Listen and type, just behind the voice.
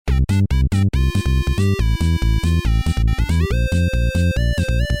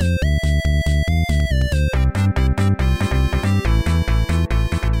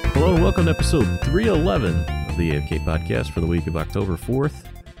episode 311 of the AFK podcast for the week of October 4th,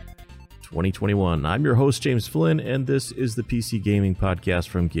 2021. I'm your host, James Flynn, and this is the PC Gaming Podcast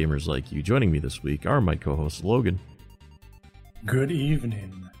from Gamers Like You. Joining me this week are my co-hosts, Logan. Good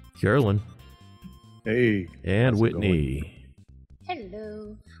evening. Carolyn. Hey. And Whitney.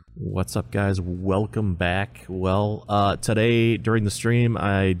 Hello. What's up, guys? Welcome back. Well, today during the stream,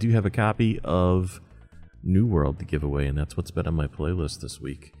 I do have a copy of New World to give away, and that's what's been on my playlist this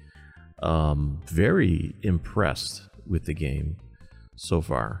week. Very impressed with the game so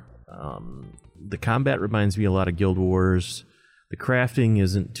far. The combat reminds me a lot of Guild Wars. The crafting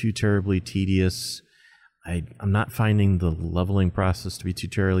isn't too terribly tedious. I'm not finding the leveling process to be too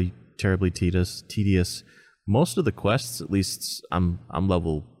terribly tedious. Most of the quests, at least, I'm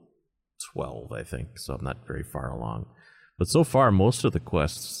level 12, I think, so I'm not very far along. But so far, most of the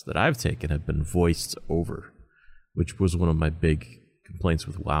quests that I've taken have been voiced over, which was one of my big complaints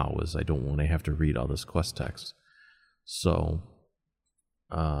with WoW, is I don't want to have to read all this quest text. So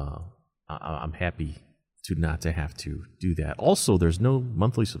I'm happy to not to have to do that. Also, there's no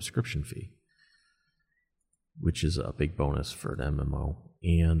monthly subscription fee, which is a big bonus for an MMO.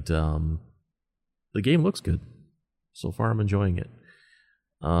 And the game looks good. So far, I'm enjoying it.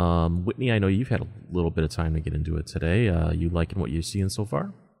 Whitney, I know you've had a little bit of time to get into it today. You liking what you're seeing so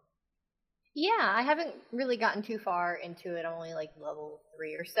far? Yeah, I haven't really gotten too far into it. I'm only like level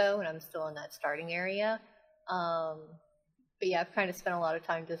 3 or so, and I'm still in that starting area. But yeah, I've kind of spent a lot of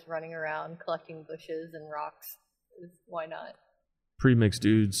time just running around collecting bushes and rocks. Why not? Premix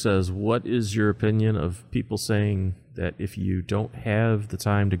Dude says, what is your opinion of people saying that if you don't have the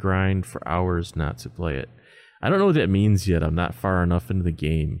time to grind for hours, not to play it? I don't know what that means yet. I'm not far enough into the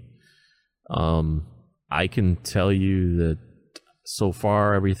game. I can tell you that so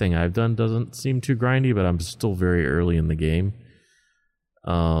far everything I've done doesn't seem too grindy, but I'm still very early in the game.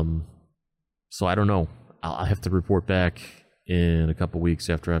 So I don't know. I'll have to report back in a couple weeks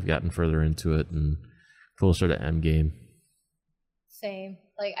after I've gotten further into it and closer to endgame. Same.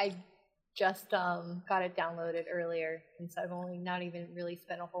 Like, I just got it downloaded earlier, and so I've only not even really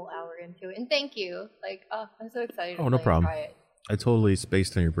spent a whole hour into it. And thank you. Like, I'm so excited to no problem. try it. I totally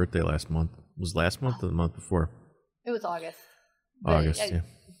spaced on your birthday last month. Was last month or the month before? It was August. August, yeah.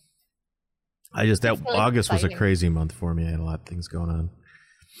 August was a crazy month for me. I had a lot of things going on.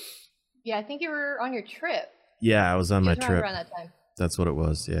 Yeah, I think you were on your trip. Yeah, I was on my trip. Around that time. That's what it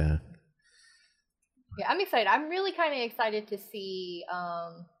was, yeah. Yeah, I'm excited. I'm really kind of excited to see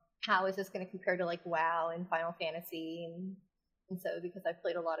how is this going to compare to like WoW and Final Fantasy, and so because I've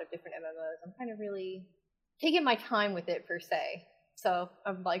played a lot of different MMOs, I'm kind of really taking my time with it per se. So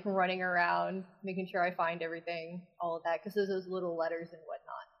I'm like running around, making sure I find everything, all of that, because there's those little letters and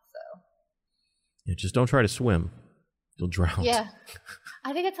whatnot. So yeah, just don't try to swim; you'll drown. Yeah,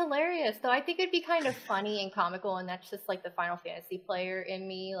 I think it's hilarious. Though I think it'd be kind of funny and comical, and that's just like the Final Fantasy player in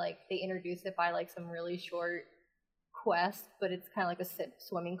me. Like they introduce it by like some really short quest, but it's kind of like a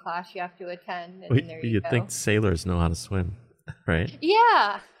swimming class you have to attend. And there you go. You'd think sailors know how to swim, right?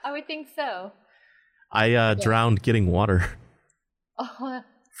 Yeah, I would think so. I drowned getting water. Oh,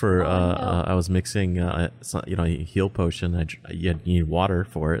 no. I was mixing, a heal potion. You need water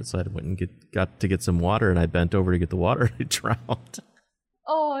for it, so I went and got to get some water, and I bent over to get the water, and I drowned.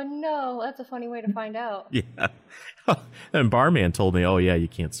 Oh no, that's a funny way to find out. Yeah, and barman told me, "Oh yeah, you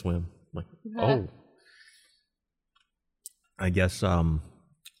can't swim." I'm like, oh. I guess some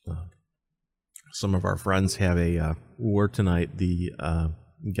of our friends have a war tonight. The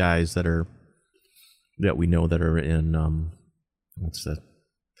guys that we know that are in what's that?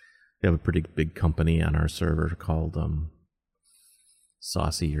 They have a pretty big company on our server called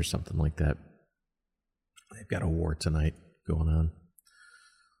Saucy or something like that. They've got a war tonight going on,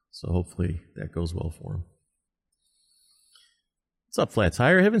 so hopefully that goes well for them. What's up, Flat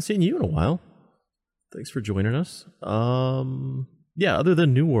Tire? I haven't seen you in a while. Thanks for joining us. Yeah, other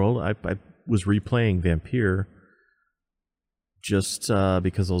than New World, I was replaying Vampire just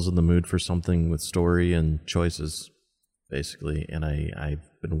because I was in the mood for something with story and choices, basically, and I've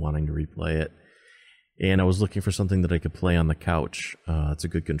been wanting to replay it. And I was looking for something that I could play on the couch. It's a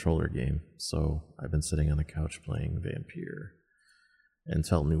good controller game, so I've been sitting on the couch playing Vampire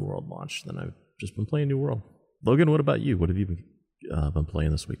until New World launched. Then I've just been playing New World. Logan, what about you? What have you been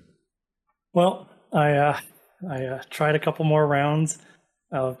playing this week? Well, I tried a couple more rounds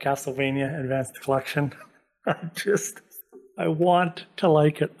of Castlevania Advanced Collection. I want to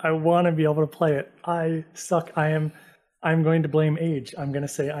like it. I want to be able to play it. I suck. I'm going to blame age. I'm going to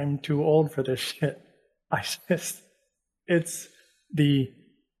say I'm too old for this shit. It's the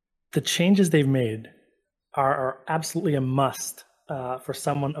changes they've made are absolutely a must for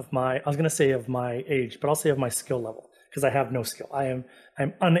someone of I was going to say of my age, but I'll say of my skill level, because I have no skill. I'm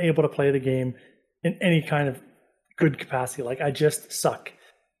unable to play the game in any kind of good capacity. Like, I just suck.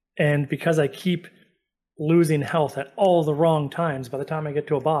 And because I keep losing health at all the wrong times, by the time I get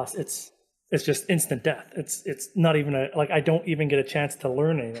to a boss, it's just instant death. It's not even I don't even get a chance to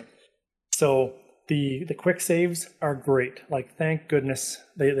learn anything. So the quick saves are great. Like, thank goodness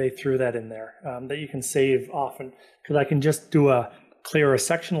they threw that in there, that you can save often, because I can just clear a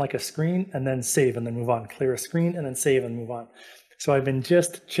section like a screen and then save and then move on. Clear a screen and then save and move on. So I've been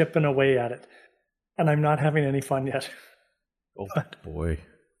just chipping away at it, and I'm not having any fun yet. Oh boy,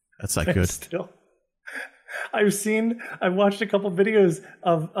 that's not good. Still, I've watched a couple videos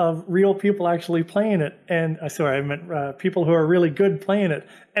of real people actually playing it, and I meant people who are really good playing it,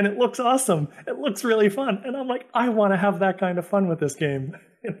 and it looks awesome. It looks really fun, and I'm like, I want to have that kind of fun with this game,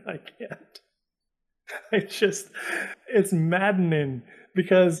 and I can't. It's maddening,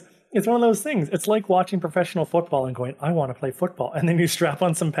 because it's one of those things. It's like watching professional football and going, I want to play football, and then you strap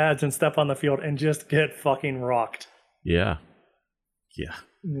on some pads and step on the field and just get fucking rocked. Yeah.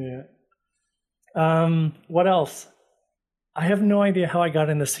 What else? I have no idea how I got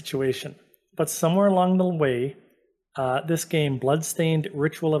in this situation, but somewhere along the way, this game, Bloodstained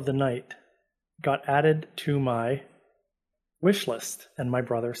Ritual of the Night, got added to my wish list, and my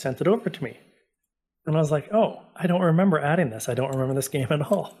brother sent it over to me. And I was like, oh, I don't remember adding this. I don't remember this game at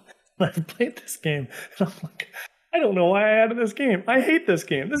all. And I've played this game, and I'm like, I don't know why I added this game. I hate this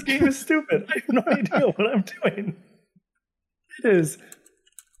game. This game is stupid. I have no idea what I'm doing. It is.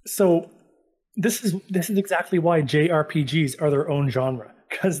 So this is exactly why JRPGs are their own genre,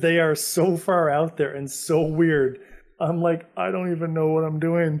 because they are so far out there and so weird. I'm like, I don't even know what I'm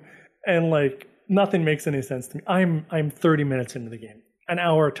doing, and like, nothing makes any sense to me. I'm 30 minutes into the game, an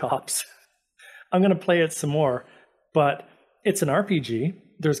hour tops. I'm going to play it some more, but it's an RPG.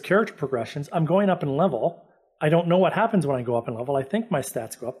 There's character progressions. I'm going up in level. I don't know what happens when I go up in level. I think my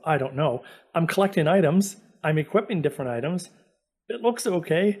stats go up. I don't know. I'm collecting items. I'm equipping different items. It looks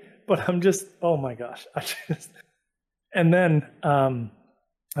okay, but I'm just, oh my gosh. And then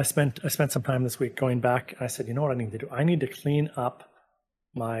I spent some time this week going back, and I said, you know what I need to do? I need to clean up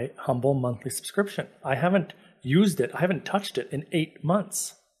my Humble monthly subscription. I haven't used it. I haven't touched it in 8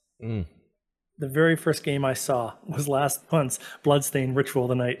 months. The very first game I saw was last month's Bloodstained Ritual of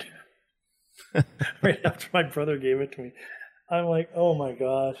the Night. Right after my brother gave it to me. I'm like, oh my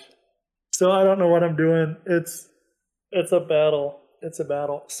gosh. So I don't know what I'm doing. It's a battle. It's a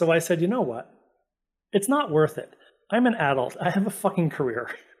battle. So I said, you know what? It's not worth it. I'm an adult. I have a fucking career.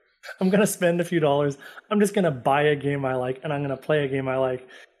 I'm going to spend a few dollars. I'm just going to buy a game I like, and I'm going to play a game I like.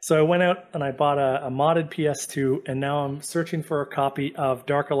 So I went out and I bought a modded PS2, and now I'm searching for a copy of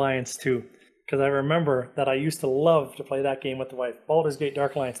Dark Alliance 2. Because I remember that I used to love to play that game with the wife. Baldur's Gate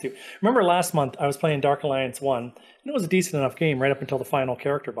Dark Alliance 2. Remember last month I was playing Dark Alliance 1, and it was a decent enough game right up until the final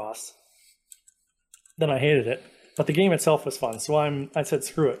character boss. Then I hated it. But the game itself was fun, so I said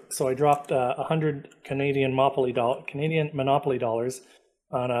screw it. So I dropped 100 Canadian Monopoly dollars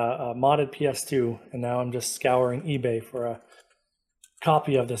on a modded PS2, and now I'm just scouring eBay for a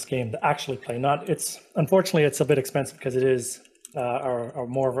copy of this game to actually play. Unfortunately, it's a bit expensive because it is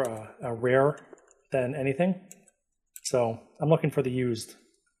more of a rare than anything. So I'm looking for the used,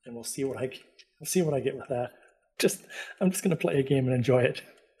 and we'll see what I get with that. I'm just gonna play a game and enjoy it.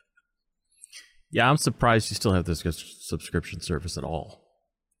 Yeah, I'm surprised you still have this subscription service at all.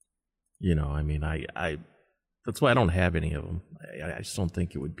 You know, I mean, I that's why I don't have any of them. I just don't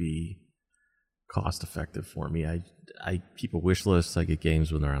think it would be cost effective for me. I keep a wish list. I get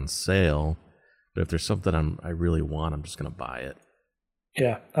games when they're on sale, but if there's something I really want, I'm just gonna buy it.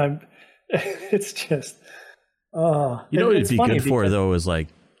 Yeah, it's just. You know what it'd be good for though is like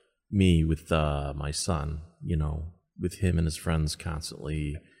me with my son. You know, with him and his friends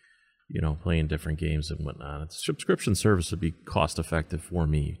constantly. You know, playing different games and whatnot. A subscription service would be cost effective for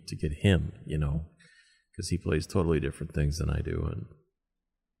me to get him, you know, because he plays totally different things than I do and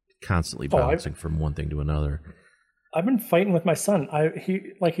constantly bouncing from one thing to another. I've been fighting with my son.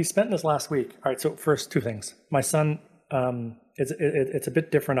 He spent this last week. All right, so first two things. My son, it's a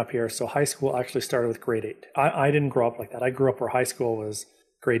bit different up here. So high school actually started with grade 8. I didn't grow up like that. I grew up where high school was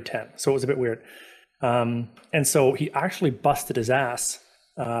grade 10. So it was a bit weird. And so he actually busted his ass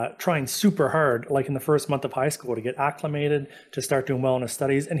trying super hard, like in the first month of high school, to get acclimated, to start doing well in his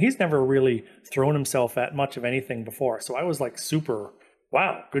studies. And he's never really thrown himself at much of anything before. So I was like super,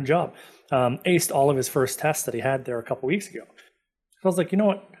 wow, good job. Aced all of his first tests that he had there a couple weeks ago. So I was like, you know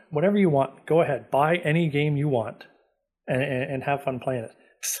what, whatever you want, go ahead, buy any game you want and have fun playing it.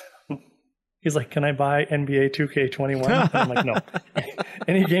 So He's like, can I buy NBA 2K21? And I'm like, no,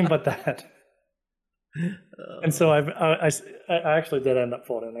 any game but that. And so I actually did end up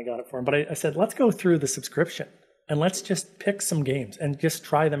folding. I got it for him, but I said, let's go through the subscription and let's just pick some games and just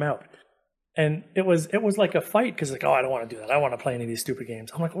try them out. And it was like a fight because like, oh, I don't want to do that. I want to play any of these stupid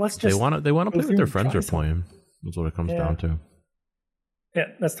games. I'm like, well, let's just. They want to play what their friends are playing. That's what it comes down to. Yeah,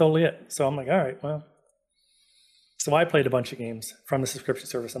 that's totally it. So I'm like, all right, well. So I played a bunch of games from the subscription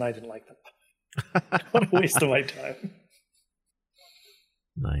service, and I didn't like them. What a waste of my time.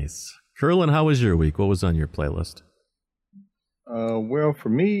 Nice. Curlin, how was your week? What was on your playlist? Well, for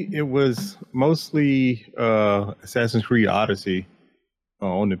me, it was mostly Assassin's Creed Odyssey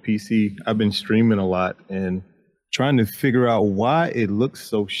on the PC. I've been streaming a lot and trying to figure out why it looks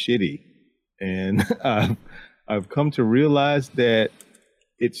so shitty. And I've come to realize that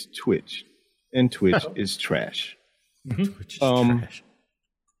it's Twitch, and Twitch is trash. Twitch is trash.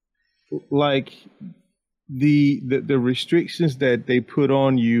 Like the restrictions that they put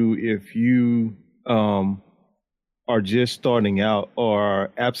on you if you are just starting out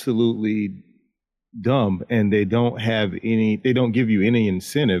are absolutely dumb, and they don't give you any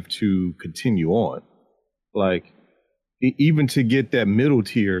incentive to continue on. Like even to get that middle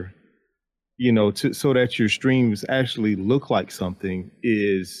tier, so that your streams actually look like something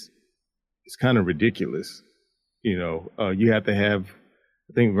is kind of ridiculous. You have to have,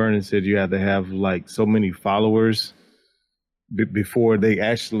 I think Vernon said you have to have like so many followers before they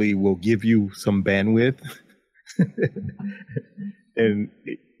actually will give you some bandwidth. And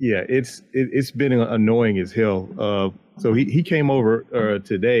yeah, it's been annoying as hell. So he came over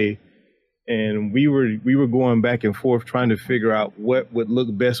today, and we were going back and forth trying to figure out what would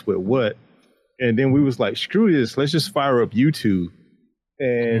look best with what. And then we was like, screw this, let's just fire up YouTube.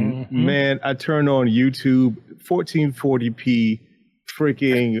 And man, I turned on YouTube, 1440p,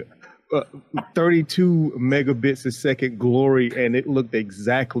 freaking 32 megabits a second glory, and it looked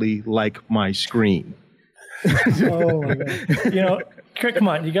exactly like my screen. Oh my God. Come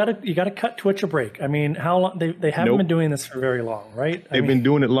on, you gotta cut Twitch a break. I mean, how long they haven't been doing this for very long, right? They've been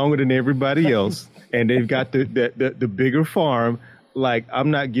doing it longer than everybody else, and they've got the bigger farm. Like,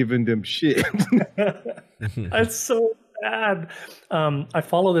 I'm not giving them shit. That's so bad. I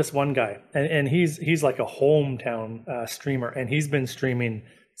follow this one guy, and he's like a hometown streamer, and he's been streaming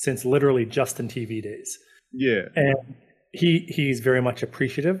since literally Justin TV days. Yeah, and he's very much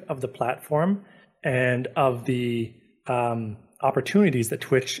appreciative of the platform and of the opportunities that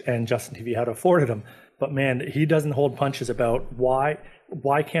Twitch and Justin TV had afforded him. But man, he doesn't hold punches about why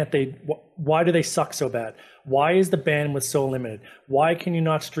can't they? Why do they suck so bad? Why is the bandwidth so limited? Why can you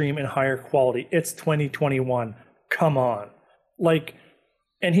not stream in higher quality? It's 2021. Come on, like,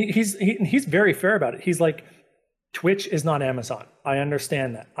 and he's very fair about it. He's like, Twitch is not Amazon. I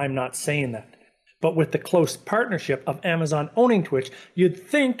understand that. I'm not saying that. But with the close partnership of Amazon owning Twitch, you'd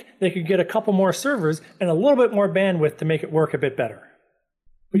think they could get a couple more servers and a little bit more bandwidth to make it work a bit better.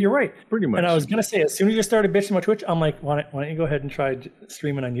 But you're right. Pretty much. And I was going to say, as soon as you started bitching about Twitch, I'm like, why don't you go ahead and try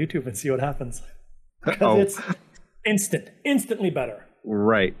streaming on YouTube and see what happens? Because it's instantly better.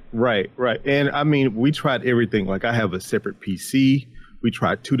 Right. And I mean, we tried everything. Like, I have a separate PC. We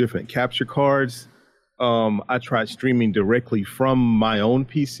tried 2 different capture cards. I tried streaming directly from my own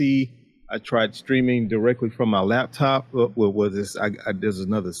PC. I tried streaming directly from my laptop. What was this? There's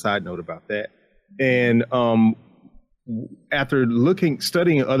another side note about that. And after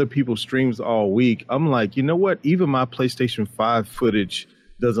studying other people's streams all week, I'm like, you know what? Even my PlayStation 5 footage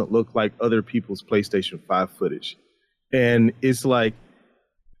doesn't look like other people's PlayStation 5 footage. And it's like,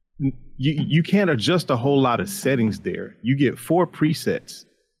 you can't adjust a whole lot of settings there. You get 4 presets,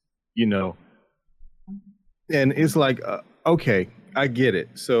 and it's like, okay, I get it.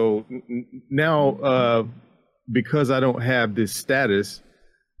 So now, because I don't have this status,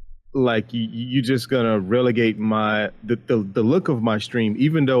 like, you're just gonna relegate the look of my stream,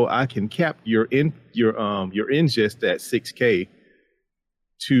 even though I can cap your ingest at 6K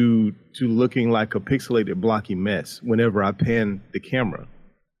to looking like a pixelated blocky mess whenever I pan the camera.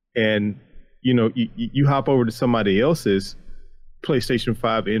 And you hop over to somebody else's PlayStation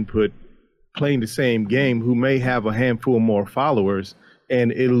 5 input playing the same game who may have a handful more followers,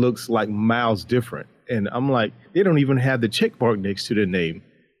 and it looks like miles different. And I'm like, they don't even have the check mark next to the name.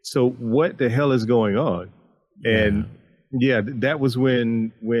 So what the hell is going on? And yeah, that was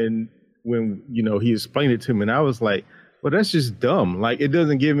when he explained it to me, and I was like, well, that's just dumb. Like, it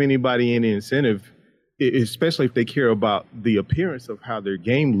doesn't give anybody any incentive, especially if they care about the appearance of how their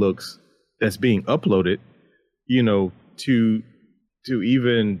game looks that's being uploaded, to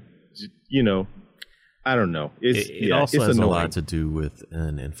even, I don't know. It also it's has annoying. a lot to do with,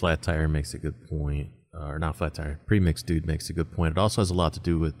 and Flat Tire makes a good point, or not Flat Tire, Premix Dude makes a good point. It also has a lot to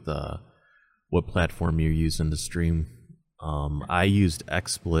do with what platform you're using to stream. I used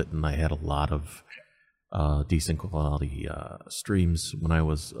XSplit, and I had a lot of decent quality streams when I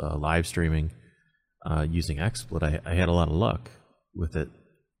was live streaming using XSplit. I had a lot of luck with it.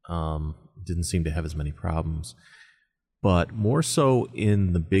 Didn't seem to have as many problems. But more so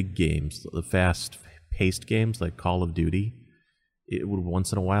in the big games, the fast-paced games like Call of Duty, it would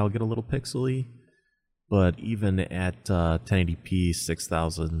once in a while get a little pixely. But even at 1080p,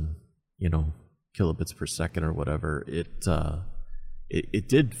 6,000, kilobits per second or whatever, it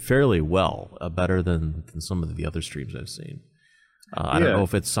did fairly well, better than some of the other streams I've seen. I don't know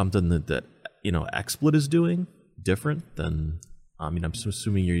if it's something that XSplit is doing different than. I'm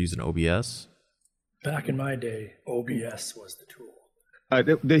assuming you're using OBS. Back in my day, OBS was the tool.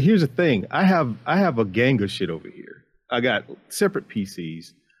 Here's the thing. I have a gang of shit over here. I got separate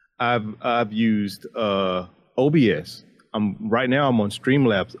PCs. I've used OBS. Right now I'm on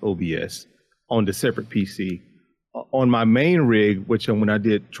Streamlabs OBS on the separate PC. On my main rig, which when I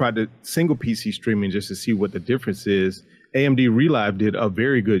tried to single PC streaming just to see what the difference is, AMD Relive did a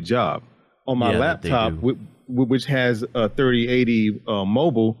very good job. On my laptop, which has a 3080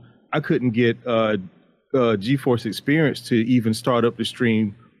 mobile, I couldn't get GeForce Experience to even start up the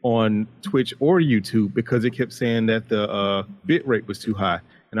stream on Twitch or YouTube because it kept saying that the bit rate was too high.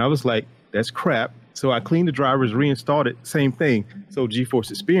 And I was like, that's crap. So I cleaned the drivers, reinstalled it, same thing. So GeForce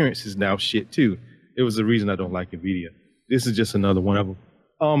Experience is now shit too. It was the reason I don't like NVIDIA. This is just another one of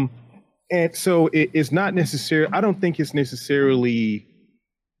them. And so it's not necessary. I don't think it's necessarily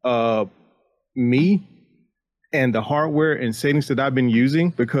me and the hardware and settings that I've been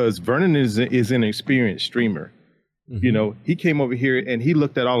using, because Vernon is an experienced streamer. Mm-hmm. He came over here and he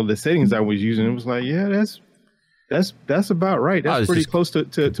looked at all of the settings I was using and was like, yeah, that's about right. That's pretty close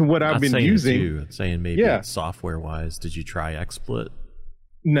to what I've been using. I'm saying maybe software wise, did you try XSplit?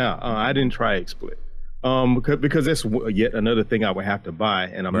 No, I didn't try XSplit. Because that's yet another thing I would have to buy,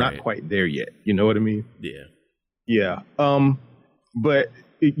 and I'm not quite there yet. You know what I mean? Yeah. Yeah. But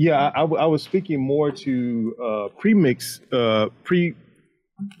yeah, I was speaking more to Premix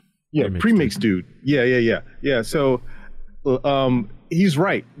Dude. Yeah. So he's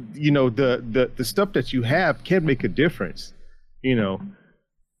right. The stuff that you have can make a difference.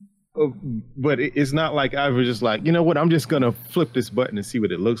 But it's not like I was just like, you know what, I'm just gonna flip this button and see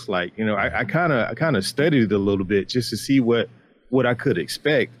what it looks like. I kind of studied it a little bit just to see what I could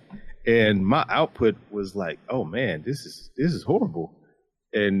expect, and my output was like, oh man, this is horrible.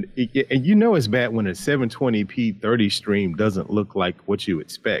 And it's bad when a 720p 30 stream doesn't look like what you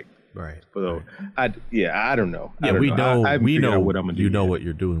expect. Right. So I don't know. Yeah, we know what I'm gonna do. You know what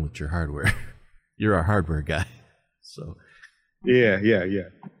you're doing with your hardware. You're a hardware guy. So yeah.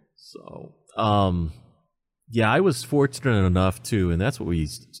 So I was fortunate enough to, and that's what we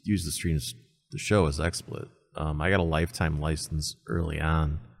use the streams to show as XSplit. I got a lifetime license early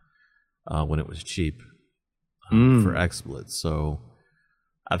on when it was cheap for XSplit. So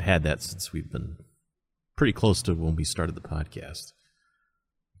I've had that since we've been pretty close to when we started the podcast.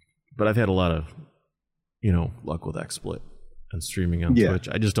 But I've had a lot of, luck with XSplit and streaming on Twitch.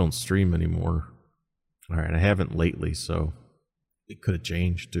 I just don't stream anymore. All right, I haven't lately, so it could have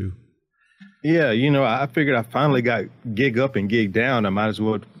changed too. Yeah, I figured I finally got gig up and gig down. I might as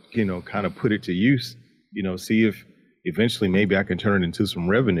well, kind of put it to use, see if eventually maybe I can turn it into some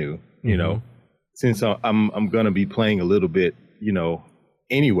revenue, since I'm going to be playing a little bit,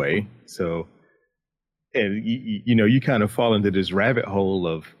 anyway. So, and you kind of fall into this rabbit hole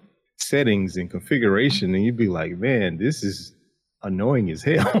of settings and configuration, and you'd be like, man, this is annoying as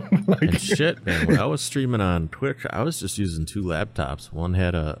hell. And shit, man, when I was streaming on Twitch, I was just using two laptops. One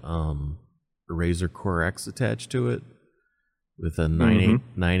had a Razer Core X attached to it with a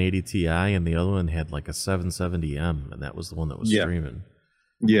 980 Ti, and the other one had like a 770M, and that was the one that was streaming.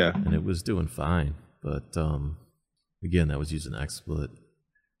 Yeah. And it was doing fine. But again, that was using XSplit,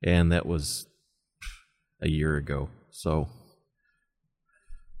 and that was a year ago. So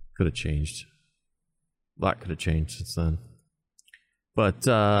could have changed. A lot could have changed since then. But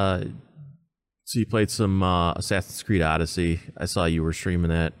so you played some Assassin's Creed Odyssey. I saw you were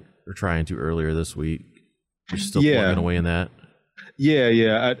streaming that, or trying to, earlier this week. You're still plugging away in that?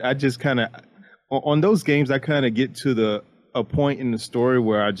 Yeah. I just kind of, on those games, I kind of get to a point in the story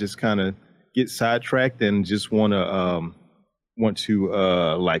where I just kind of get sidetracked and just want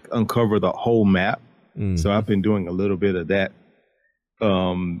to like uncover the whole map. So I've been doing a little bit of that,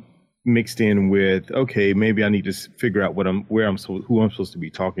 mixed in with, okay, maybe I need to figure out who I'm supposed to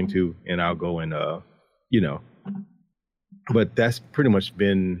be talking to, and I'll go and you know. But that's pretty much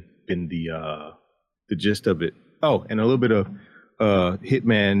been the gist of it. Oh, and a little bit of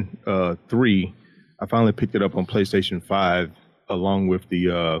Hitman 3. I finally picked it up on PlayStation 5 along with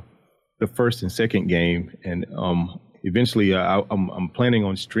the first and second game, and eventually I'm planning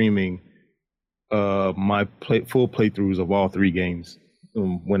on streaming my full playthroughs of all 3 games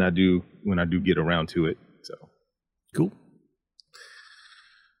when I do get around to it. So cool.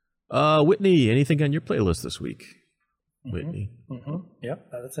 Whitney, anything on your playlist this week? Whitney.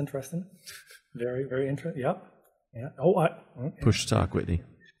 Yep, that's interesting. Very, very interesting. Yep. Yeah. Push talk, Whitney.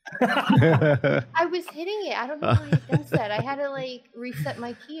 I was hitting it. I don't know why it does that. I had to like reset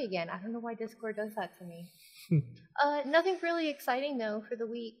my key again. I don't know why Discord does that to me. Nothing really exciting though for the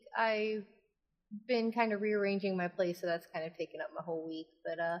week. I've been kind of rearranging my place, so that's kind of taken up my whole week.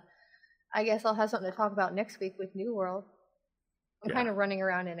 But I guess I'll have something to talk about next week with New World. I'm kind of running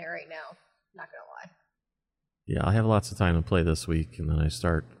around in it right now. Not gonna lie. Yeah, I have lots of time to play this week, and then I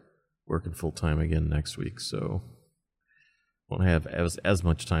start working full time again next week, so won't have as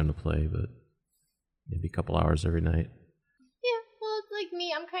much time to play, but maybe a couple hours every night. Yeah, well, it's like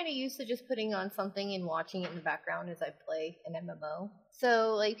me. I'm kind of used to just putting on something and watching it in the background as I play an MMO.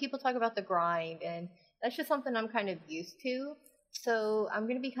 So, like, people talk about the grind, and that's just something I'm kind of used to. So, I'm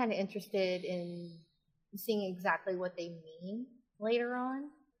going to be kind of interested in seeing exactly what they mean later on.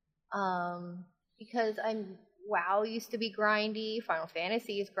 Because WoW used to be grindy. Final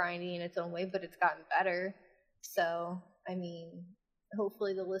Fantasy is grindy in its own way, but it's gotten better. So, I mean,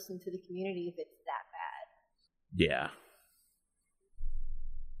 hopefully they'll listen to the community if it's that bad. Yeah.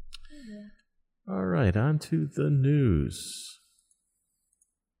 All right, on to the news.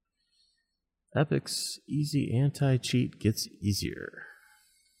 Epic's easy anti-cheat gets easier.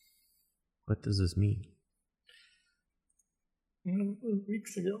 What does this mean?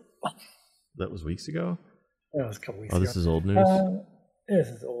 Weeks ago. That was weeks ago? That was a couple weeks ago. ago. This is old news? This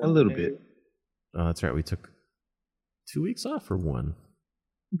is old. A little bit. Oh, that's right. We took 2 weeks off or one?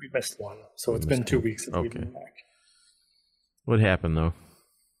 We missed one. So it's been 2 weeks since we've been back. What happened, though?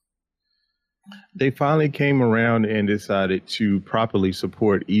 They finally came around and decided to properly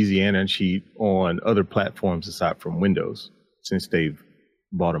support Easy Anti-Cheat on other platforms aside from Windows, since they've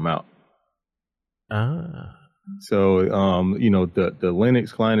bought them out. So, the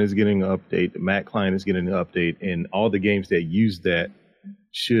Linux client is getting an update, the Mac client is getting an update, and all the games that use that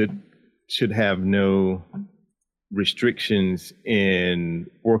should have no restrictions in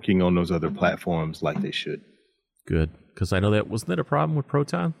working on those other platforms like they should. Good, because I know wasn't that a problem with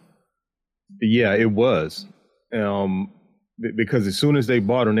Proton? Yeah, it was. Because as soon as they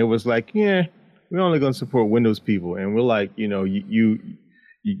bought them, it was like, yeah, we're only going to support Windows people. And we're like, you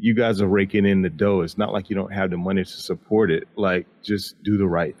guys are raking in the dough. It's not like you don't have the money to support it. Like, just do the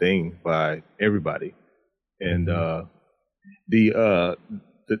right thing by everybody. And the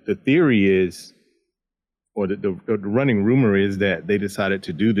theory is, or the running rumor is that they decided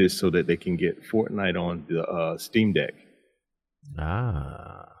to do this so that they can get Fortnite on the Steam Deck.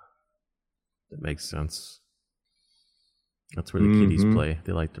 That makes sense. That's where the kiddies play.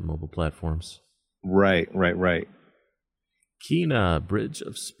 They like their mobile platforms. Right. Kena, Bridge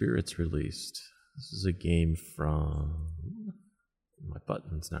of Spirits released. This is a game from... My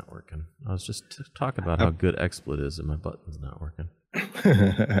button's not working. I was just talking about how good XSplit is and my button's not working.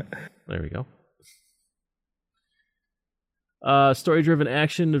 There we go. Story-driven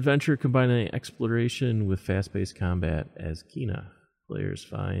action adventure combining exploration with fast-paced combat as Kena. Players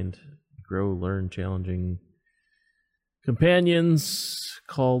find, grow, learn challenging companions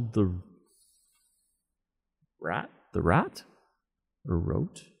called the Rat? The Rat? Or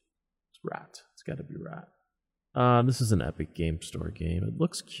Rote? It's Rat. It's got to be Rat. This is an Epic Game Store game. It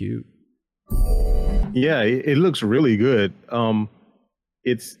looks cute. Yeah, it looks really good.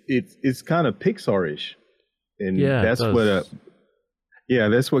 It's kind of Pixar-ish. And that's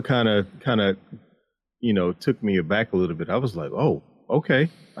what kind of took me aback a little bit. I was like, oh, okay,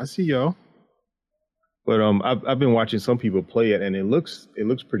 I see y'all. But I've been watching some people play it, and it looks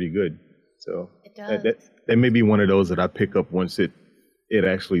pretty good. So it does. That may be one of those that I pick up once it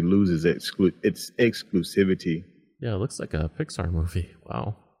actually loses its exclusivity. Yeah, it looks like a Pixar movie.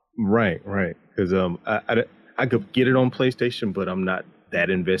 Wow. Right. Because I could get it on PlayStation, but I'm not that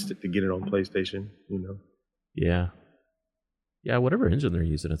invested to get it on PlayStation. Yeah. Yeah, whatever engine they're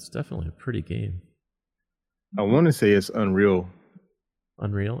using, it's definitely a pretty game. I want to say it's Unreal.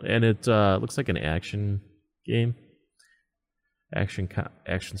 And it looks like an action game. Action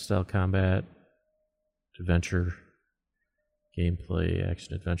style combat, adventure gameplay,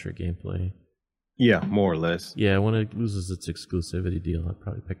 action adventure gameplay. Yeah, more or less. Yeah, when it loses its exclusivity deal, I'd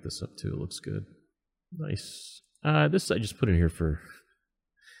probably pick this up too. It looks good. Nice. This I just put in here for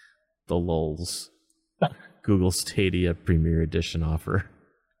the lulz. Google Stadia Premier Edition offer.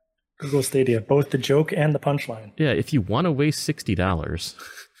 Google Stadia, both the joke and the punchline. Yeah, if you want to waste $60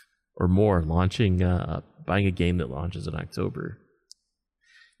 or more buying a game that launches in October,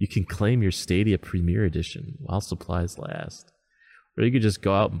 you can claim your Stadia Premier Edition while supplies last. Or you could just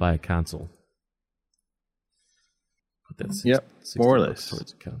go out and buy a console. Put that more or $60 less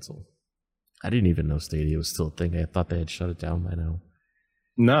towards a console. I didn't even know Stadia was still a thing. I thought they had shut it down by now.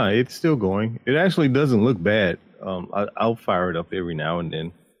 No, it's still going. It actually doesn't look bad. I'll fire it up every now and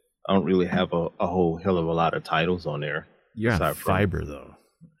then. I don't really have a whole hell of a lot of titles on there. You're on fiber, though.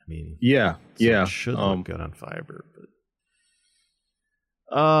 I mean, yeah. It should look good on fiber.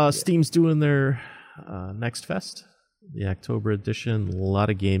 But Steam's doing their Next Fest, the October edition. A lot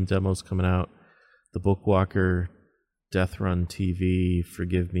of game demos coming out. The Bookwalker, Death Run TV,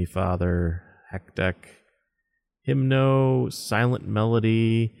 Forgive Me Father, Hecdeck, Hymno, Silent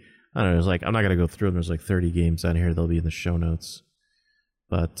Melody. I don't know. I'm not gonna go through them. There's like 30 games on here. They'll be in the show notes.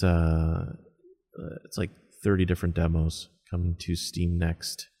 But it's like 30 different demos coming to Steam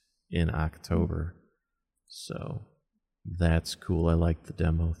Next in October. So that's cool. I like the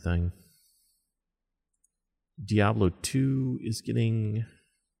demo thing. Diablo 2 is getting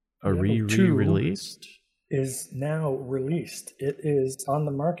a re-released. Is now released. It is on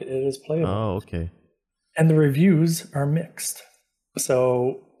the market. It is playable. Oh, okay. And the reviews are mixed.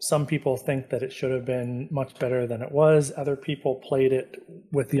 So some people think that it should have been much better than it was. Other people played it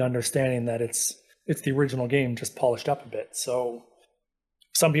with the understanding that it's the original game, just polished up a bit. So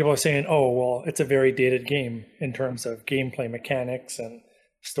some people are saying, oh, well, it's a very dated game in terms of gameplay mechanics and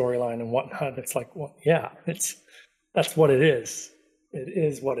storyline and whatnot. It's like, well, yeah, that's what it is. It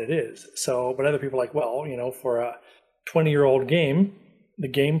is what it is. So, but other people are like, well, for a 20-year-old game, the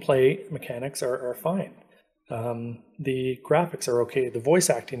gameplay mechanics are fine. The graphics are okay. The voice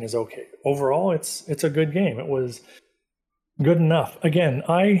acting is okay. Overall, it's a good game. It was good enough. Again,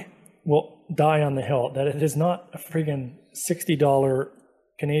 I will die on the hill that it is not a friggin' $60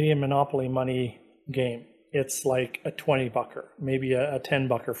 Canadian Monopoly money game. It's like a 20-bucker, maybe a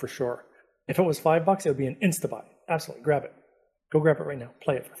 10-bucker for sure. If it was $5, it would be an insta-buy. Absolutely, grab it. Go grab it right now.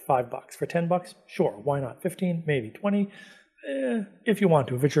 Play it for $5. For $10, sure, why not? 15, maybe 20, if you want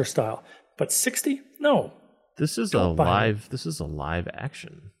to, if it's your style. But 60, no. This is a live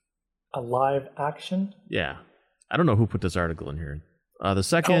action. A live action? Yeah. I don't know who put this article in here. I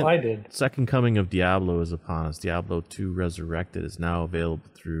did. Second coming of Diablo is upon us. Diablo 2 Resurrected is now available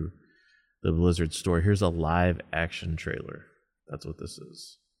through the Blizzard store. Here's a live action trailer. That's what this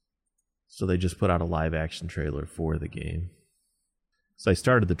is. So they just put out a live action trailer for the game. So I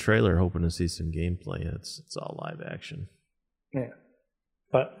started the trailer hoping to see some gameplay. It's all live action. Yeah.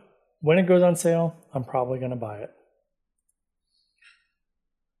 But when it goes on sale, I'm probably going to buy it.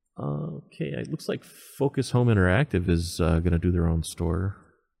 Okay, it looks like Focus Home Interactive is going to do their own store.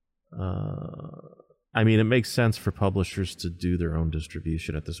 I mean, it makes sense for publishers to do their own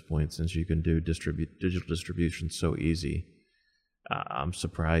distribution at this point, since you can do digital distribution so easy. I'm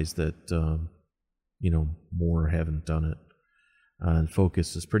surprised that more haven't done it. And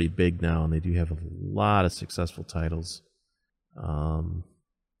Focus is pretty big now, and they do have a lot of successful titles.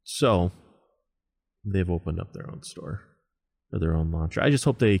 So they've opened up their own store or their own launcher. I just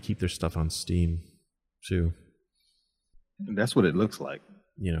hope they keep their stuff on Steam too. And that's what it looks like.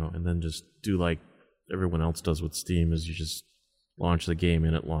 And then just do like everyone else does with Steam, is you just launch the game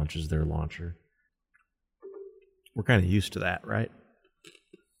and it launches their launcher. We're kind of used to that, right?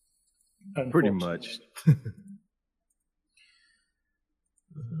 Pretty much.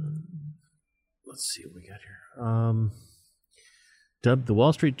 Let's see what we got here. Dubbed the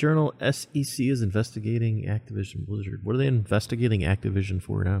Wall Street Journal, SEC is investigating Activision Blizzard. What are they investigating Activision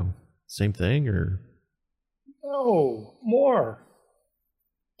for now? Same thing, or? No, more.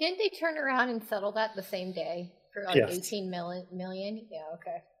 Didn't they turn around and settle that the same day for like Yes. 18 million? Yeah,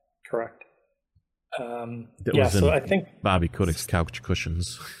 okay. Correct. So I think Bobby Kotick's couch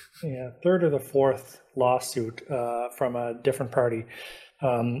cushions. Yeah, third or the fourth lawsuit from a different party.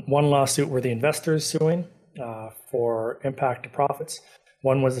 One lawsuit were the investors suing for impact to profits.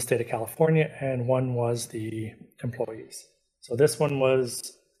 One was the state of California, and one was the employees. So this one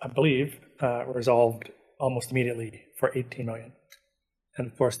was, I believe, resolved almost immediately for $18 million. And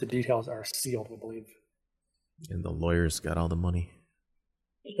of course, the details are sealed, I believe. And the lawyers got all the money.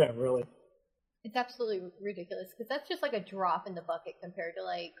 Yeah, really. It's absolutely ridiculous because that's just like a drop in the bucket compared to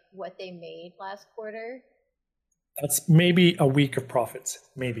like what they made last quarter. That's maybe a week of profits.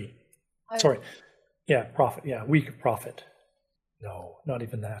 Maybe. Sorry. Yeah, profit. Yeah, week of profit. No, not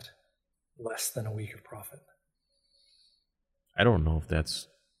even that. less than a week of profit. I don't know if that's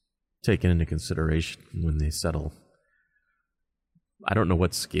taken into consideration when they settle. I don't know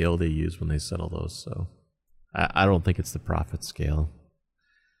what scale they use when they settle those, so I don't think it's the profit scale.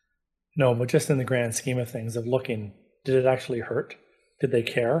 No, but just in the grand scheme of things, of looking, did it actually hurt? Did they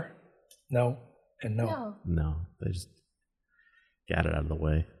care? No, and no. No, they just got it out of the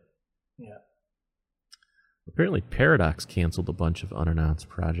way. Yeah. Apparently, Paradox canceled a bunch of unannounced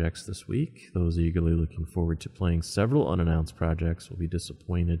projects this week. Those eagerly looking forward to playing several unannounced projects will be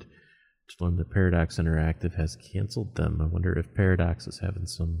disappointed to learn that Paradox Interactive has canceled them. I wonder if Paradox is having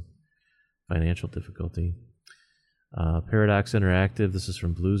some financial difficulty. Paradox Interactive, this is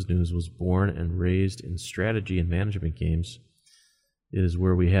from Blues News, was born and raised in strategy and management games. It is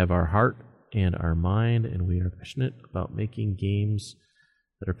where we have our heart and our mind, and we are passionate about making games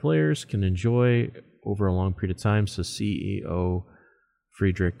that our players can enjoy over a long period of time, says CEO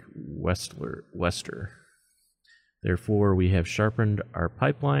Friedrich Wester. Therefore, we have sharpened our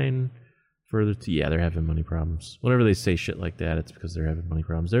pipeline further to... Yeah, they're having money problems. Whenever they say shit like that, it's because they're having money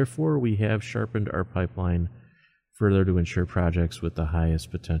problems. Therefore, we have sharpened our pipeline further to ensure projects with the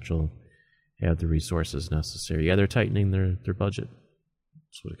highest potential have the resources necessary. Yeah, they're tightening their budget.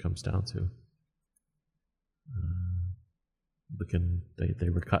 That's what it comes down to. They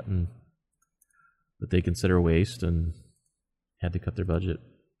were cutting what they consider waste and had to cut their budget.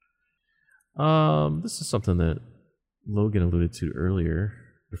 This is something that Logan alluded to earlier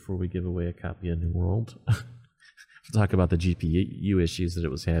before we give away a copy of New World. We'll talk about the GPU issues that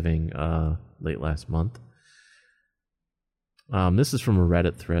it was having late last month. This is from a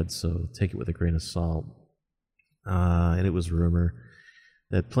Reddit thread, so take it with a grain of salt. And it was a rumor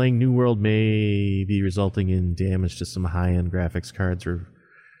that playing New World may be resulting in damage to some high-end graphics cards. Or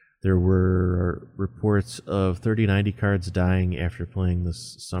there were reports of 3090 cards dying after playing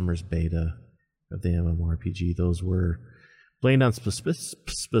this summer's beta of the MMORPG. Those were blamed on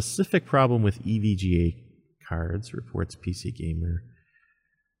specific problem with EVGA cards, reports PC Gamer.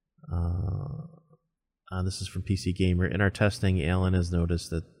 This is from PC Gamer. In our testing, Alan has noticed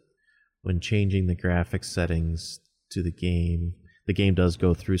that when changing the graphics settings to the game does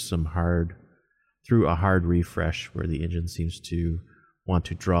go through a hard refresh where the engine seems to want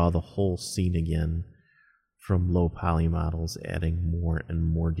to draw the whole scene again from low poly models, adding more and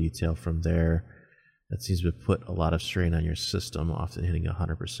more detail from there. That seems to put a lot of strain on your system, often hitting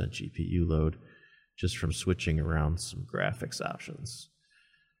 100% GPU load just from switching around some graphics options.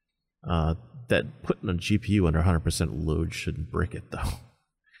 That putting a GPU under 100% load shouldn't brick it,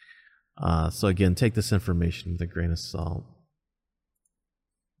 though. So again, take this information with a grain of salt.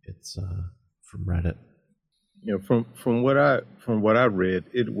 It's from Reddit. You know, from what I read,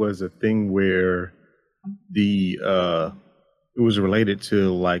 it was a thing where it was related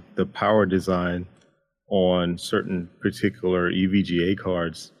to like the power design on certain particular EVGA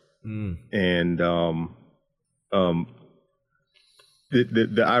cards, and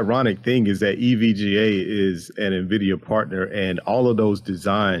the ironic thing is that EVGA is an NVIDIA partner, and all of those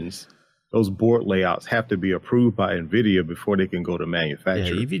designs, those board layouts, have to be approved by NVIDIA before they can go to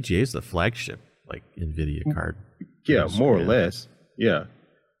manufacture. Yeah, EVGA is the flagship, like NVIDIA card. Yeah, more or less. Yeah,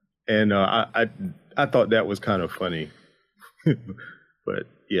 and I thought that was kind of funny, but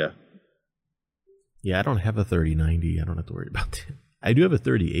yeah. Yeah, I don't have a 3090. I don't have to worry about that. I do have a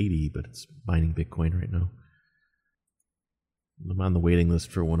 3080, but it's mining Bitcoin right now. I'm on the waiting list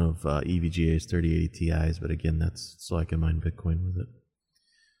for one of EVGA's 3080 Ti's, but again, that's so I can mine Bitcoin with it.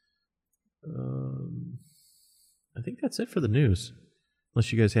 I think that's it for the news.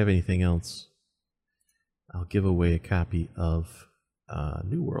 Unless you guys have anything else, I'll give away a copy of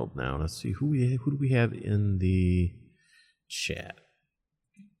New World now. Let's see who do we have in the chat.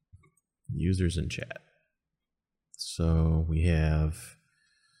 Users in chat. So we have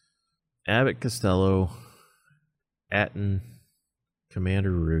Abbott Costello, Atten,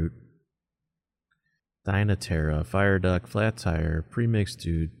 Commander Root, Dynaterra, Fireduck, Flat Tire, Premix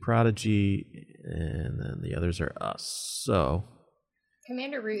Dude, Prodigy, and then the others are us. So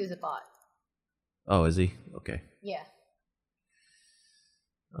Commander Root is a bot. Oh, is he? Okay. Yeah.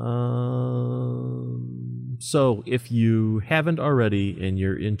 So if you haven't already and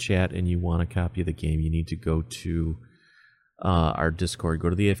you're in chat and you want a copy of the game, you need to go to our Discord. Go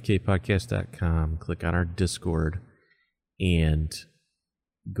to the afkpodcast.com, click on our Discord, and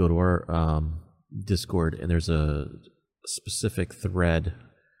go to our Discord, and there's a specific thread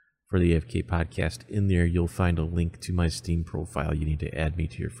for the AFK podcast. In there, you'll find a link to my Steam profile. You need to add me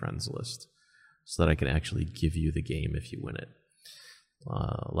to your friends list so that I can actually give you the game if you win it.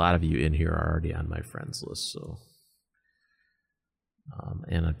 A lot of you in here are already on my friends list, so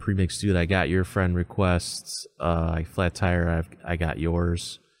And a Premix Dude, I got your friend requests. Flat Tire, I got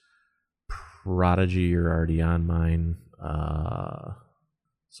yours. Prodigy, you're already on mine.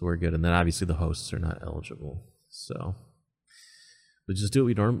 So we're good. And then obviously the hosts are not eligible. So we just do what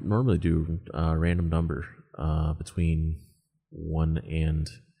we normally do, random number between 1 and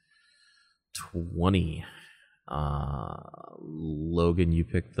 20. Logan, you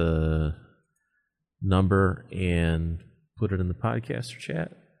pick the number and put it in the podcaster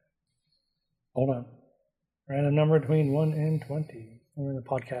chat. Hold on. Random number between 1 and 20. We're in the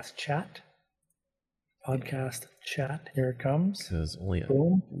podcast chat. Podcast chat. Here it comes. Because only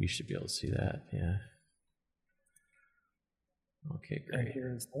Boom. we should be able to see that. Yeah. Okay, Right great.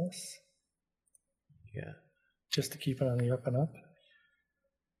 here is this. Yeah. Just to keep it on the up and up.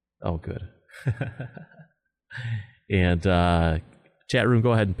 Oh, good. And chat room,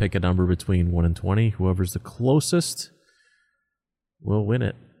 go ahead and pick a number between 1 and 20. Whoever's the closest will win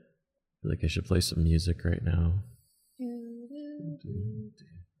it. I feel like I should play some music right now.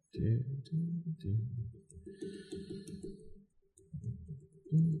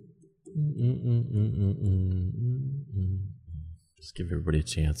 Just give everybody a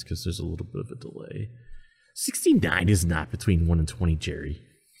chance because there's a little bit of a delay. 69 is not between 1 and 20, Jerry.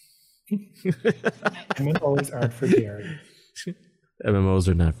 MMOs aren't for Jerry. MMOs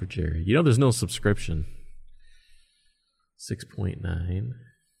are not for Jerry. You know, there's no subscription. 6.9.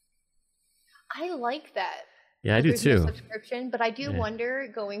 I like that. Yeah, I do There's no too. subscription, but I do Yeah. wonder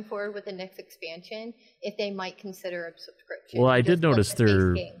going forward with the next expansion if they might consider a subscription. Well, I just did like notice the base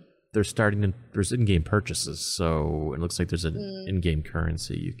they're game. starting to, there's in-game purchases, so it looks like there's an in-game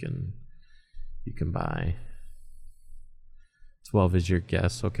currency you can buy. 12 is your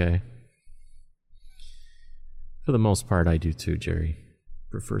guess, okay. For the most part, I do too, Jerry.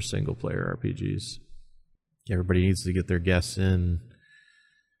 Prefer single-player RPGs. Everybody needs to get their guess in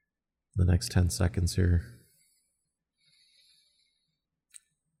the next 10 seconds here.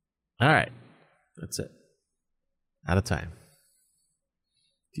 All right. That's it. Out of time.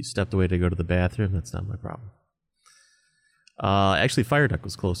 If you stepped away to go to the bathroom, that's not my problem. Actually, Fire Duck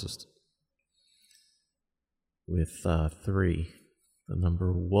was closest. With 3. The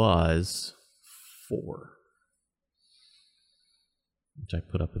number was 4. Which I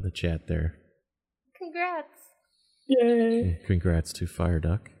put up in the chat there. Congrats. Yay! Congrats to Fire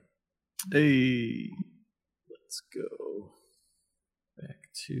Duck. Hey. Let's go back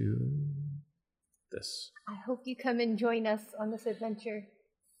to this. I hope you come and join us on this adventure.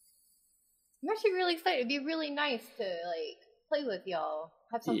 I'm actually really excited. It'd be really nice to like play with y'all.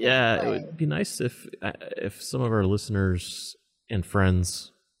 Have something Yeah, it fun. would be nice if some of our listeners and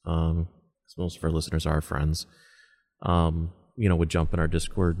friends, 'cause most of our listeners are friends, would jump in our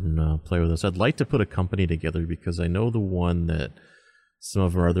Discord and play with us. I'd like to put a company together because I know the one that some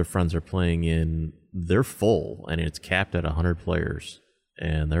of our other friends are playing in, they're full and it's capped at 100 players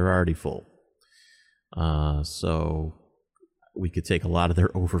and they're already full. So we could take a lot of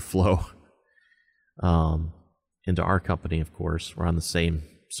their overflow into our company, of course. We're on the same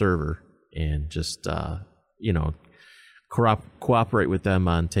server and just, cooperate with them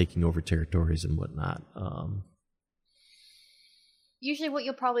on taking over territories and whatnot. Usually what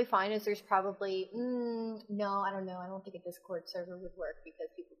you'll probably find is there's probably, no, I don't know. I don't think a Discord server would work because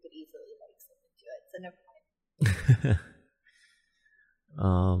people could easily slip into it. So never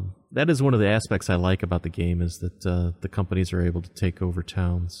mind. That is one of the aspects I like about the game is that the companies are able to take over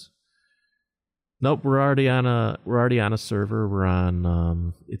towns. Nope, we're already on a server. We're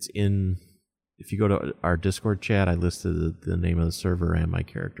on if you go to our Discord chat, I listed the name of the server and my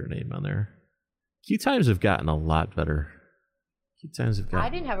character name on there. Queue times have gotten a lot better. I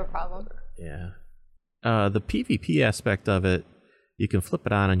didn't have a problem. Yeah. The PvP aspect of it, you can flip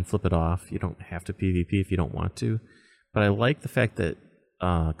it on and flip it off. You don't have to PvP if you don't want to. But I like the fact that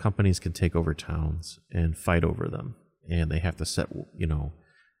companies can take over towns and fight over them. And they have to set,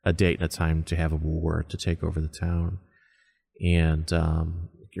 a date and a time to have a war to take over the town. And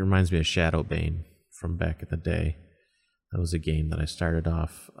it reminds me of Shadowbane from back in the day. That was a game that I started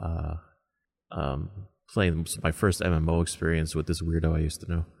off playing my first MMO experience with this weirdo I used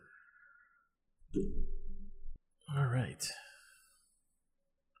to know. All right.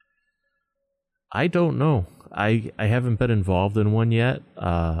 I don't know. I haven't been involved in one yet.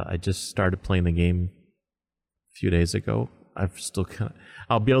 I just started playing the game a few days ago.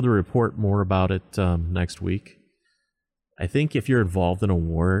 I'll be able to report more about it next week. I think if you're involved in a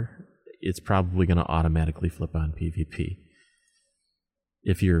war, it's probably going to automatically flip on PvP.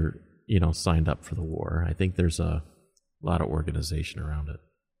 If you're signed up for the war. I think there's a lot of organization around it.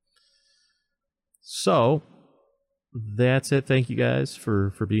 So, that's it. Thank you guys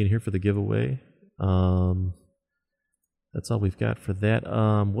for being here for the giveaway. That's all we've got for that.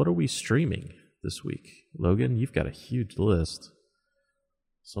 What are we streaming this week? Logan, you've got a huge list.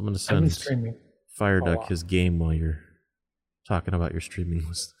 So I'm going to I've been send streaming. Fireduck his game while you're talking about your streaming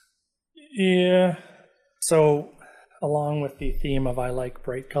list. Yeah. So, along with the theme of I like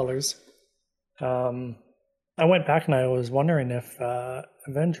bright colors, I went back and I was wondering if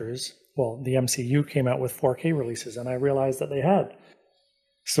Avengers, well, the MCU came out with 4K releases, and I realized that they had.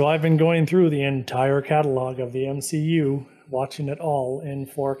 So I've been going through the entire catalog of the MCU, watching it all in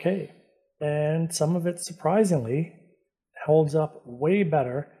 4K. And some of it, surprisingly, holds up way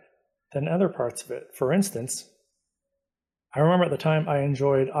better than other parts of it. For instance, I remember at the time I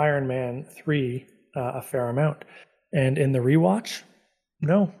enjoyed Iron Man 3 a fair amount. And in the rewatch,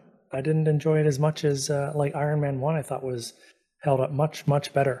 no, I didn't enjoy it as much as like Iron Man 1 I thought was held up much,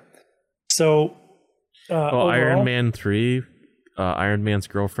 much better. So, overall, Iron Man 3, Iron Man's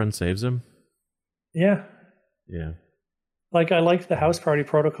girlfriend saves him? Yeah. Yeah. Like, I liked the house party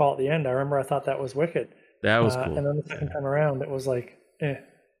protocol at the end. I remember I thought that was wicked. That was cool. And then the second time around, it was like, eh.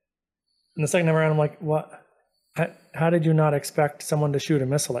 And the second time around, I'm like, what? How did you not expect someone to shoot a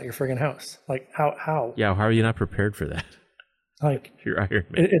missile at your friggin' house? Like, how? Yeah, how are you not prepared for that? Like, you're Iron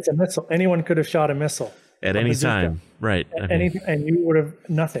Man. It's a missile. Anyone could have shot a missile. At any time. Right. Anything, and you would have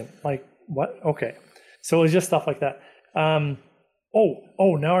nothing. Like, what? Okay. So it was just stuff like that. Now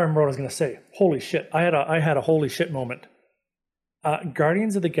I remember what I was going to say. Holy shit. I had a holy shit moment.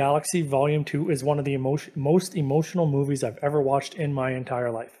 Guardians of the Galaxy Volume 2 is one of the most emotional movies I've ever watched in my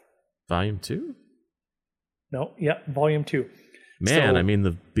entire life. Volume 2? No, yeah, Volume 2. Man, I mean,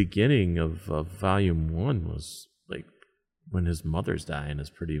 the beginning of Volume 1 was like when his mother's dying is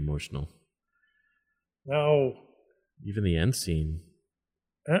pretty emotional. No. Even the end scene.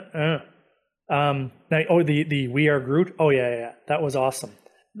 The We Are Groot. Oh yeah, that was awesome.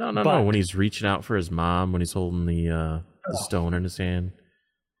 No. When he's reaching out for his mom, when he's holding the stone in his hand.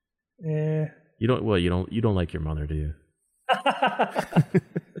 Yeah. You don't like your mother, do you?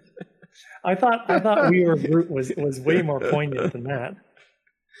 I thought We Are Groot was way more poignant than that.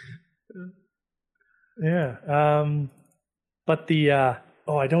 Yeah. But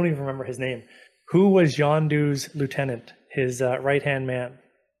I don't even remember his name. Who was Yondu's lieutenant? His right-hand man.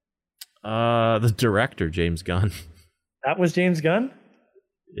 The director, James Gunn. That was James Gunn?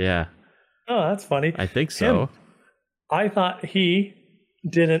 Yeah. Oh, that's funny. I think so. I thought he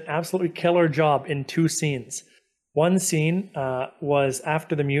did an absolutely killer job in two scenes. One scene was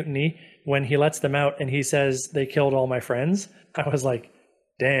after the mutiny when he lets them out and he says, "They killed all my friends." I was like,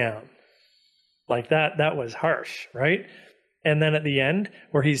 damn. Like that was harsh, right? And then at the end,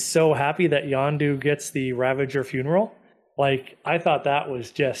 where he's so happy that Yondu gets the Ravager funeral, like, I thought that was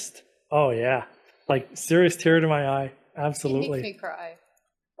just, oh yeah. Like, serious tear to my eye. Absolutely. It makes me cry.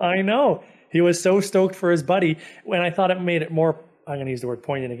 I know. He was so stoked for his buddy when I thought it made it more, I'm going to use the word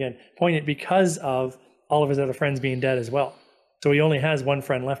poignant again, poignant because of all of his other friends being dead as well. So he only has one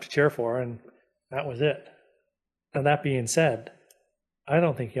friend left to cheer for, and that was it. And that being said, I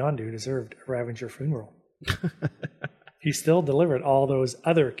don't think Yondu deserved a Ravager funeral. He still delivered all those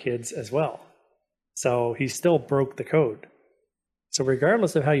other kids as well. So he still broke the code. So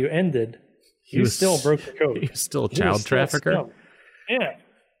regardless of how you ended, he still broke the code. He was still a child trafficker? Yeah.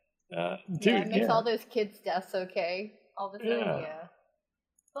 It makes all those kids' deaths okay. All of a sudden, yeah.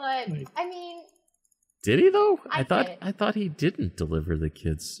 But, I mean... Did he, though? I thought he didn't deliver the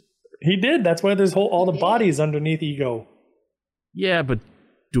kids. He did. That's why there's all the bodies underneath Ego. Yeah, but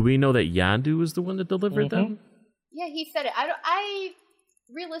do we know that Yondu was the one that delivered them? Yeah, he said it.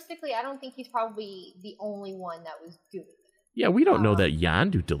 Realistically, I don't think he's probably the only one that was doing it. Yeah, we don't know that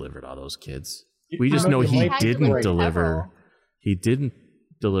Yondu delivered all those kids. We just know he didn't deliver. He didn't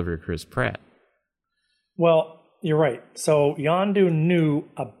deliver Chris Pratt. Well, you're right. So Yondu knew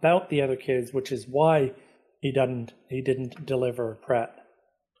about the other kids, which is why he didn't deliver Pratt.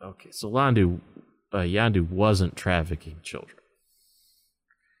 Okay, so Yondu wasn't trafficking children.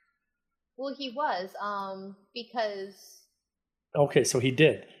 Well, he was, because... Okay, so he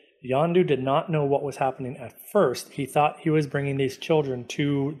did. Yondu did not know what was happening at first. He thought he was bringing these children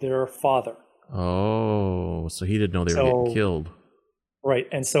to their father. Oh, so he didn't know they were getting killed. Right,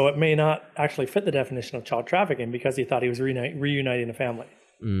 and so it may not actually fit the definition of child trafficking because he thought he was reuniting a family.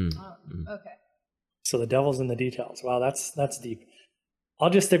 Okay. So the devil's in the details. Wow, that's deep.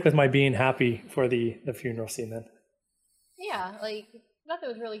 I'll just stick with my being happy for the funeral scene then. Yeah, like, nothing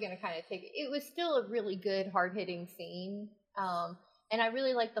was really going to kind of take it. It was still a really good, hard-hitting scene. And I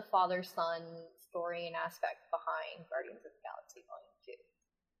really like the father-son story and aspect behind Guardians of the Galaxy Volume 2.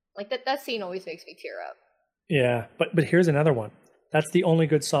 Like, that scene always makes me tear up. Yeah, but here's another one. That's the only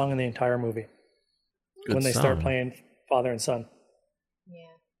good song in the entire movie. Good when they start song. playing father and son. Yeah.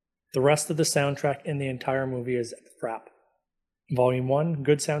 The rest of the soundtrack in the entire movie is crap. Volume 1,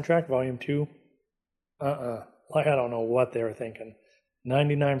 good soundtrack. Volume 2, like, I don't know what they were thinking.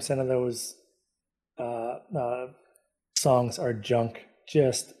 99% of those songs are junk.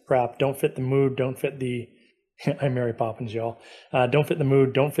 Just crap. Don't fit the mood. Don't fit the. I'm Mary Poppins, y'all. Don't fit the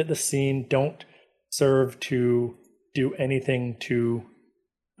mood. Don't fit the scene. Don't serve to do anything to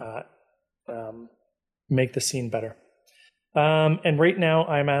make the scene better. And right now,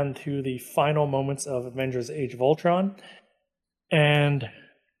 I'm on to the final moments of Avengers: Age of Ultron, and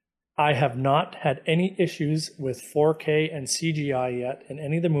I have not had any issues with 4K and CGI yet in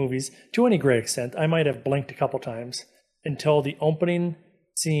any of the movies, to any great extent. I might have blinked a couple times until the opening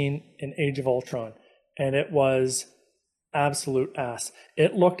scene in Age of Ultron, and it was absolute ass.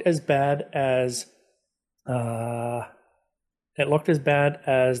 It looked as bad as The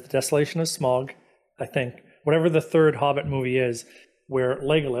Desolation of Smaug, I think. Whatever the third Hobbit movie is, where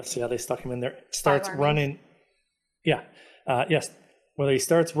Legolas, they stuck him in there, starts running. Yeah, yes, where he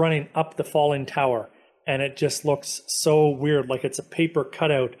starts running up the falling tower, and it just looks so weird, like it's a paper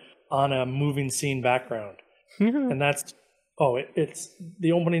cutout on a moving scene background. And that's, it's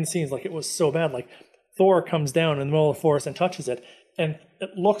the opening scenes, like it was so bad. Like Thor comes down in the middle of the forest and touches it, and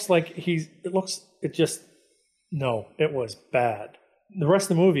it looks like it was bad. The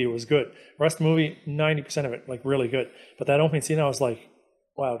rest of the movie was good. The rest of the movie, 90% of it, like really good. But that opening scene, I was like,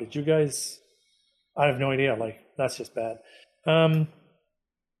 wow, did you guys, I have no idea. Like, that's just bad. And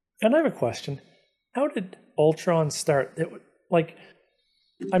I have a question. How did Ultron start?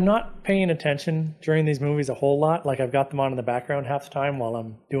 I'm not paying attention during these movies a whole lot. Like, I've got them on in the background half the time while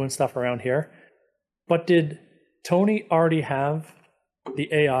I'm doing stuff around here. But did Tony already have the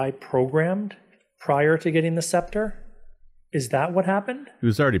AI programmed prior to getting the scepter? Is that what happened? He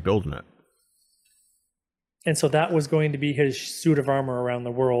was already building it. And so that was going to be his suit of armor around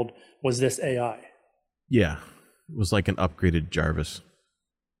the world, was this AI. Yeah. It was like an upgraded Jarvis.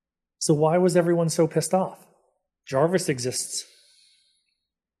 So why was everyone so pissed off? Jarvis exists.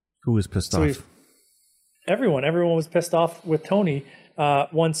 Who was pissed off? Everyone was pissed off with Tony.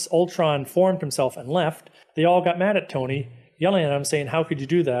 Once Ultron formed himself and left, they all got mad at Tony, yelling at him, saying, how could you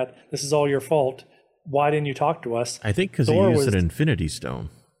do that? This is all your fault. Why didn't you talk to us? I think because he used an Infinity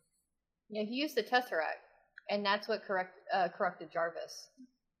Stone. Yeah, he used the Tesseract, and that's what corrupted Jarvis.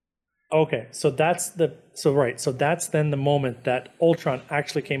 Okay, so that's then the moment that Ultron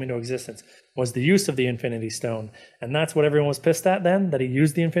actually came into existence, was the use of the Infinity Stone. And that's what everyone was pissed at then, that he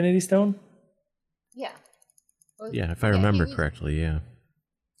used the Infinity Stone? Yeah. Yeah, if I remember correctly, yeah.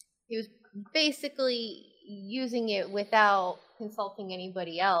 He was basically using it without consulting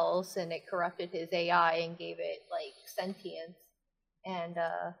anybody else, and it corrupted his AI and gave it like sentience. And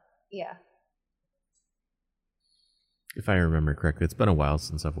yeah. If I remember correctly, it's been a while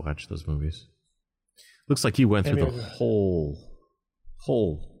since I've watched those movies. Looks like he went through the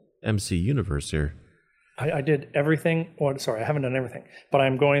whole MC universe here. I did everything. I haven't done everything, but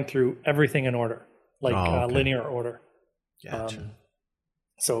I'm going through everything in order, linear order. Gotcha.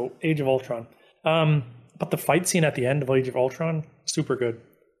 So Age of Ultron. But the fight scene at the end of Age of Ultron, super good.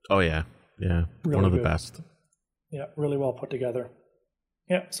 Oh yeah, yeah, really one of the best. Yeah, really well put together.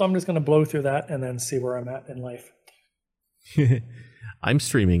 Yeah, so I'm just going to blow through that and then see where I'm at in life. I'm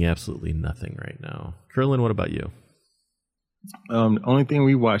streaming absolutely nothing right now. Curlin, what about you? The only thing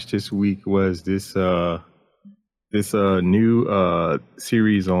we watched this week was this new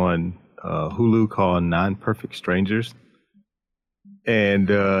series on Hulu called Non-Perfect Strangers, and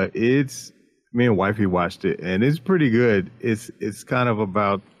it's, me and wifey watched it, and it's pretty good. It's kind of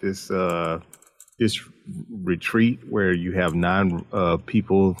about this retreat where you have 9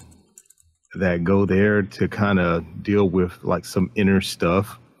 people that go there to kind of deal with like some inner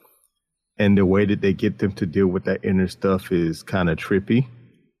stuff, and the way that they get them to deal with that inner stuff is kind of trippy.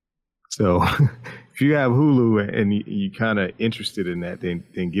 So if you have Hulu and you kind of interested in that, then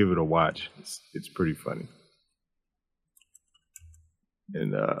give it a watch. It's pretty funny.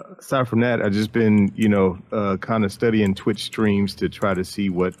 And aside from that, I've just been, kind of studying Twitch streams to try to see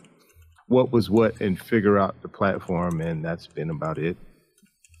what was what and figure out the platform, and that's been about it.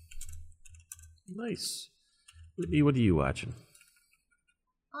 Nice. What are you watching?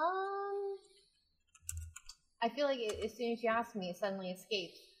 I feel like as soon as you asked me, it suddenly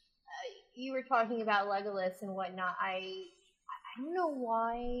escaped. You were talking about Legolas and whatnot. I don't know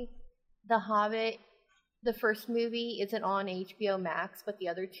why The Hobbit, the first movie, isn't on HBO Max, but the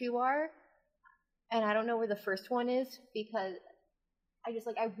other 2 are. And I don't know where the first one is, because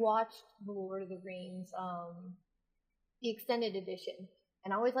I watched The Lord of the Rings, the extended edition,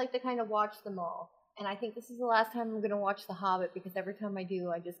 and I always like to kind of watch them all. And I think this is the last time I'm going to watch The Hobbit, because every time I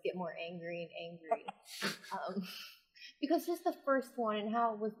do, I just get more angry and angry. Because just the first one and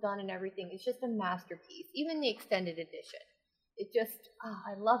how it was done and everything is just a masterpiece. Even the extended edition, it just,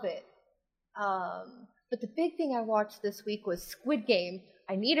 I love it. But the big thing I watched this week was Squid Game.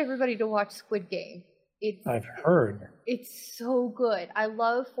 I need everybody to watch Squid Game. I've heard. It's so good. I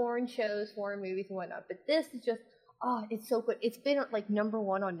love foreign shows, foreign movies and whatnot, but this is just, it's so good. It's been like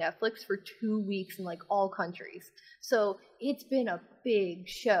 #1 on Netflix for 2 weeks in like all countries. So it's been a big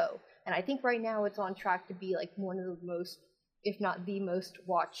show. And I think right now it's on track to be like one of the most, if not the most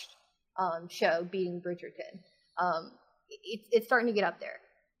watched show, beating Bridgerton. It's starting to get up there.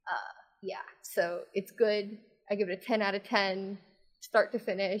 Yeah, so it's good. I give it a 10 out of 10, start to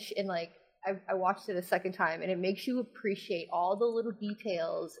finish. And like, I watched it a second time, and it makes you appreciate all the little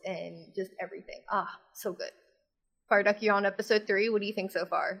details and just everything. So good. Fireduck, you're on episode 3. What do you think so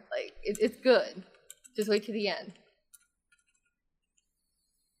far? Like, it's good. Just wait to the end.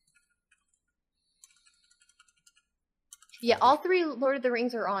 Yeah, all 3 Lord of the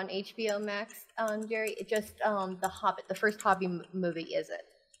Rings are on HBO Max, Jerry. It just, The Hobbit, the first Hobbit movie isn't.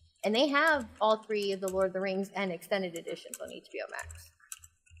 And they have all 3 of the Lord of the Rings and extended editions on HBO Max.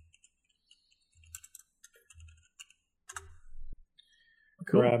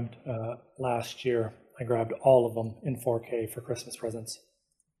 Cool. Grabbed last year. I grabbed all of them in 4K for Christmas presents.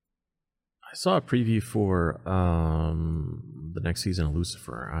 I saw a preview for the next season of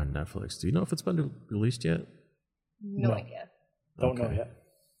Lucifer on Netflix. Do you know if it's been released yet? No idea. Don't know yet.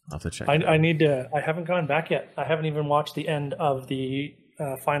 I'll have to check. I need to. I haven't gone back yet. I haven't even watched the end of the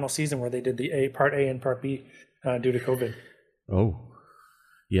final season where they did the part A and part B due to COVID. Oh,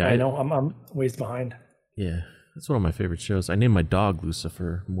 yeah. I know. I'm ways behind. Yeah, that's one of my favorite shows. I named my dog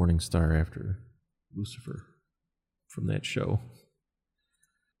Lucifer Morningstar after Lucifer from that show.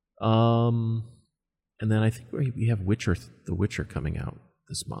 And then I think we have The Witcher coming out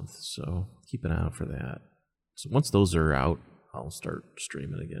this month, so keep an eye out for that. So once those are out, I'll start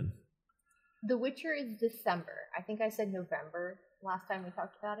streaming again. The Witcher is December. I think I said November last time we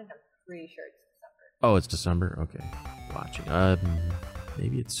talked about it. I'm pretty sure it's December. Oh, it's December? Okay. Watching.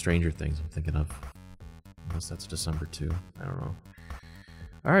 Maybe it's Stranger Things I'm thinking of. Unless that's December too. I don't know.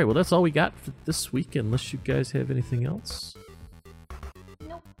 All right, well, that's all we got for this week, unless you guys have anything else.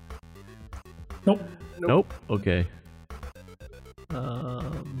 Nope. Okay. You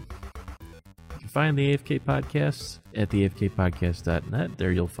can find the AFK Podcast at theafkpodcast.net.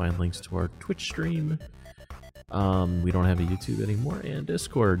 There you'll find links to our Twitch stream. We don't have a YouTube anymore, and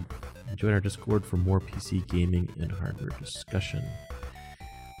Discord. Join our Discord for more PC gaming and hardware discussion.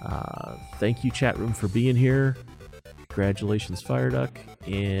 Thank you, chat room, for being here. Congratulations, Fireduck.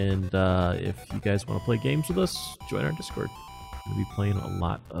 And if you guys want to play games with us, join our Discord. We'll be playing a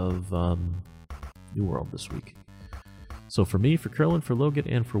lot of New World this week. So for me, for Curlin, for Logan,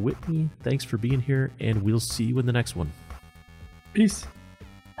 and for Whitney, thanks for being here, and we'll see you in the next one. Peace.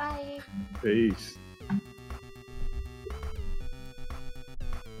 Bye. Peace.